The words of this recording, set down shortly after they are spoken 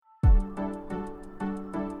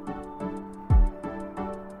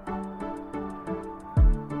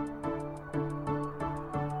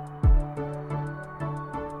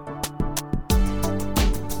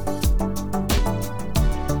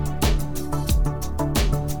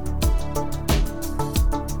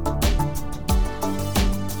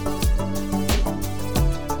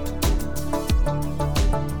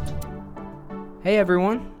Hey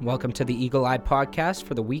everyone, welcome to the Eagle Eye Podcast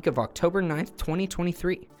for the week of October 9th,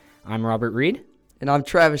 2023. I'm Robert Reed. And I'm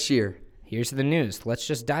Travis Shear. Here's the news. Let's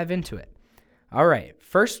just dive into it. All right,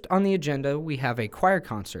 first on the agenda, we have a choir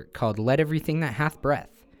concert called Let Everything That Hath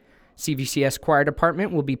Breath. CVCS Choir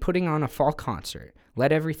Department will be putting on a fall concert,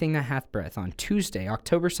 Let Everything That Hath Breath, on Tuesday,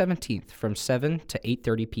 October 17th from 7 to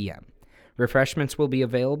 8:30 p.m. Refreshments will be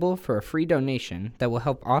available for a free donation that will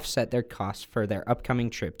help offset their costs for their upcoming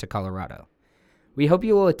trip to Colorado. We hope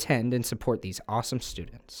you will attend and support these awesome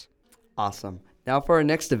students. Awesome. Now for our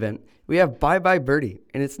next event, we have Bye Bye Birdie,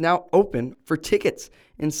 and it's now open for tickets.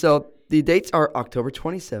 And so the dates are October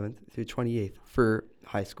 27th through 28th for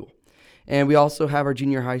high school. And we also have our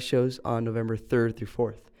junior high shows on November 3rd through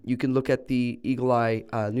 4th. You can look at the Eagle Eye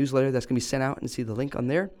newsletter that's going to be sent out and see the link on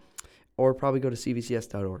there, or probably go to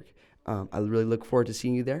cvcs.org. I really look forward to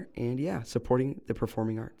seeing you there and, supporting the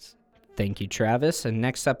performing arts. Thank you, Travis. And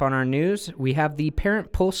next up on our news, we have the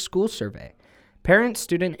Parent Pulse School Survey. Parent,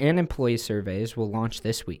 student, and employee surveys will launch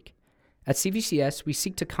this week. At CVCS, we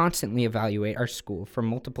seek to constantly evaluate our school from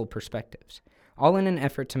multiple perspectives, all in an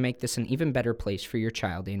effort to make this an even better place for your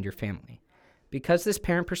child and your family. Because this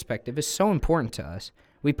parent perspective is so important to us,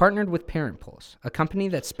 we partnered with Parent Pulse, a company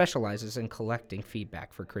that specializes in collecting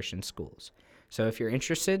feedback for Christian schools. So if you're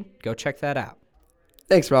interested, go check that out.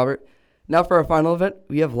 Thanks, Robert. Now for our final event,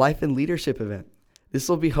 we have Life and Leadership event. This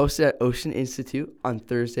will be hosted at Ocean Institute on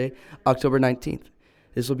Thursday, October 19th.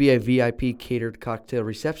 This will be a VIP catered cocktail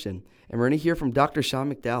reception, and we're going to hear from Dr.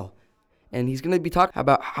 Sean McDowell. And he's going to be talking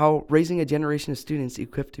about how raising a generation of students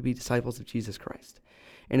equipped to be disciples of Jesus Christ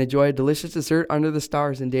and enjoy a delicious dessert under the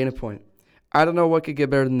stars in Dana Point. I don't know what could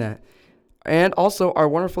get better than that. And also, our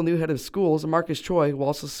wonderful new head of schools, Marcus Choi, will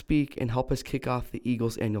also speak and help us kick off the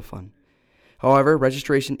Eagles Annual Fund. However,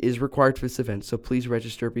 registration is required for this event, so please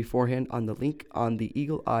register beforehand on the link on the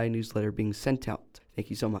Eagle Eye newsletter being sent out.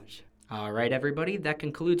 Thank you so much. All right, everybody, that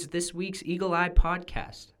concludes this week's Eagle Eye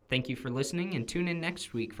Podcast. Thank you for listening, and tune in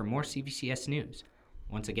next week for more CVCS news.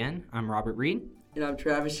 Once again, I'm Robert Reed. And I'm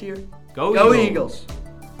Travis Shear. Go Eagles!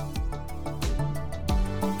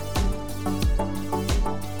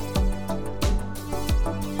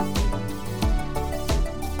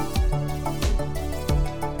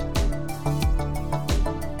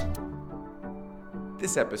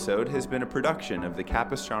 This episode has been a production of the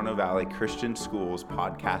Capistrano Valley Christian Schools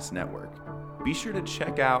Podcast Network. Be sure to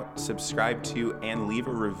check out, subscribe to, and leave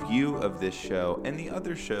a review of this show and the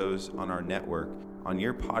other shows on our network on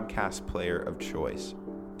your podcast player of choice.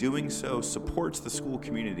 Doing so supports the school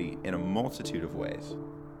community in a multitude of ways.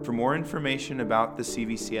 For more information about the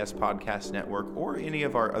CVCS Podcast Network or any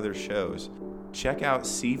of our other shows, check out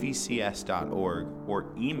cvcs.org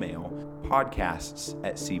or email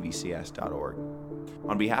podcasts@cvcs.org.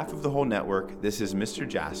 On behalf of the whole network, this is Mr.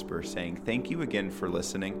 Jasper saying thank you again for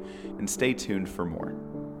listening and stay tuned for more.